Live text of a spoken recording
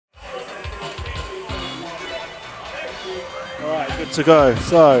Good to go.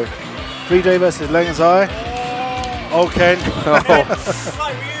 So, 3J versus Leng's Eye. Old Ken. Oh.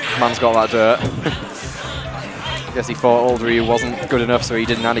 Man's got that dirt. Guess he thought old Ryu wasn't good enough, so he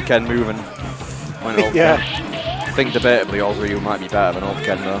did an anti-Ken move and went old Yeah. Ken. I think debatably old Ryu might be better than old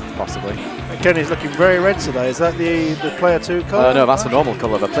Ken though, possibly. And Ken is looking very red today. Is that the player 2 colour? No, that's the normal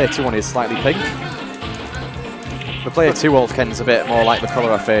colour. The player 2 one is slightly pink. The player 2 old Ken's a bit more like the colour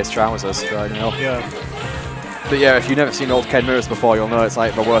of face trousers right now. Yeah. But yeah, if you've never seen old Ken mirrors before, you'll know it's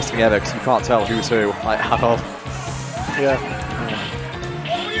like the worst thing ever because you can't tell who's who, like at all. Yeah.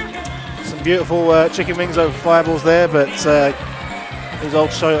 Some beautiful chicken wings over fireballs there, but his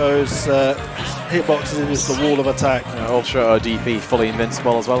old Shoto's hitboxes is the wall of attack. Old Shoto DP fully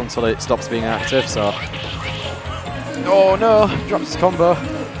invincible as well until it stops being active, so... Oh no! Drops his combo.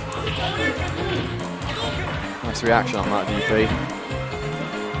 Nice reaction on that DP.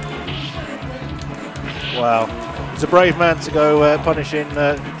 Wow. He's a brave man to go punishing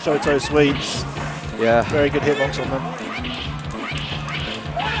Shoto sweeps. Yeah. Very good hitbox on them.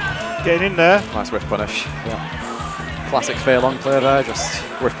 Getting in there. Nice whiff punish. Yeah. Classic Fei Long play there, just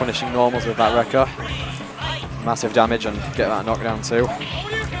whiff punishing normals with that Rekka. Massive damage and get that knockdown too.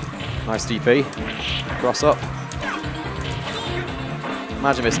 Nice DP. Cross up.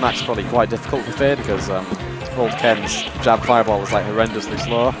 Imagine this match is probably quite difficult for Fei because old Ken's jab fireball was like horrendously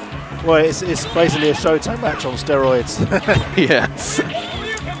slow. Well, it's basically a Shoto match on steroids. Yeah.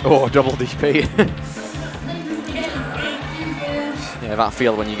 Oh, double DP. Yeah, that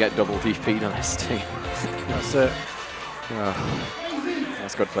feel when you get double DP'd on this team. That's it. Oh,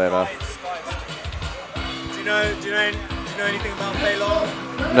 that's good play there. Do you know anything about Fei Long?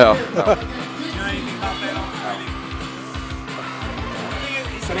 No. Do you know anything about Fei Long?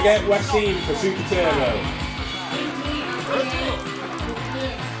 It's going to get Westin for Super Turbo.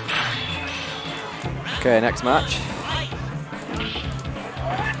 Okay, next match.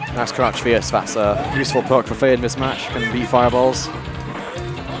 Nice crouch fierce. That's a useful perk for Fei in this match. Can beat fireballs.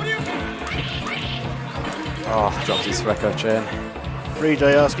 Oh, drops his Rekka chain.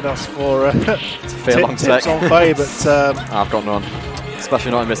 3J asking us for tips on Fei, but I've got none.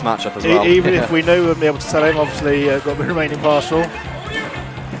 Especially not in this matchup as well. Even if we knew we'd be able to tell him, obviously got to remain impartial.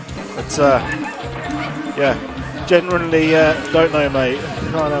 But yeah, generally don't know, mate.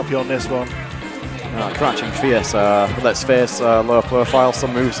 Can't help you on this one. Crouching fierce lets face lower profile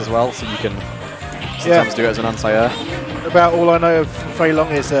some moves as well, so you can sometimes do it as an anti-air. About all I know of Fei Long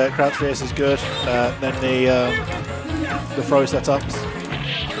is crouch fierce is good. Then the throw setups.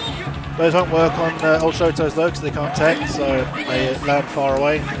 Those won't work on old Shotos though because they can't tech, so they land far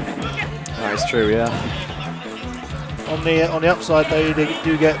away. That is true, yeah. On the upside though, they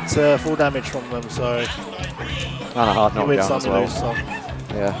do get full damage from them, so and a hard knockdown as well.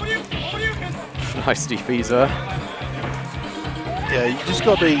 Yeah. Nice DPs there. Yeah, you just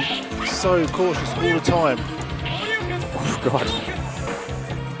got to be so cautious all the time. Oh god.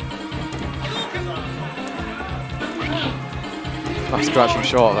 Nice crouching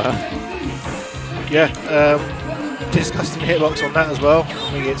short there. Yeah, disgusting hitbox on that as well.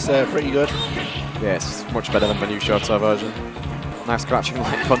 I think it's pretty good. Yeah, it's much better than the new Shoto version. Nice crouching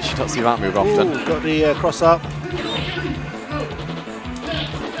light punch, you don't see that move often. Ooh, got the cross up.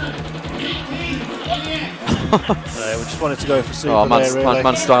 We just wanted to go for super there, really.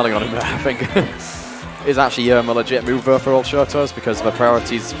 Man's styling on him there, I think. Is actually a legit move though for old Shotos because the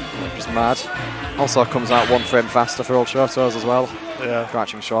priority's just mad. Also comes out 1 frame faster for old Shotos as well. Yeah.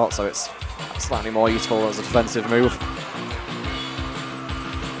 Crouching short, so it's slightly more useful as a defensive move.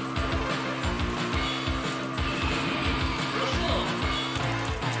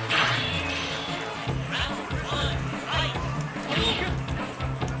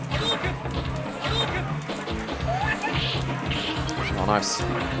 Oh, nice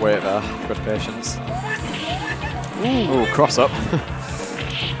weight there. Good patience. Ooh, cross up.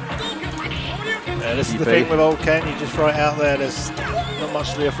 Yeah, this is the thing with old Ken, you just throw it out there, there's not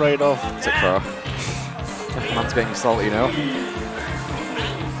much to be afraid of. Tip throw. Man's getting salty, you know.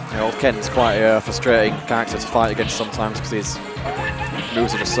 Yeah, old Ken's quite a frustrating character to fight against sometimes because his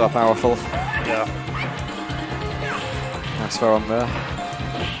moves are just so powerful. Yeah. Nice throw on there.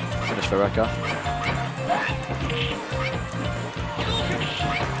 Finish for Rekka.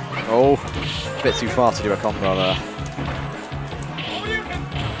 Oh, a bit too far to do a combo there.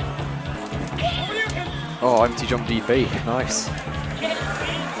 Oh, empty jump DP, nice.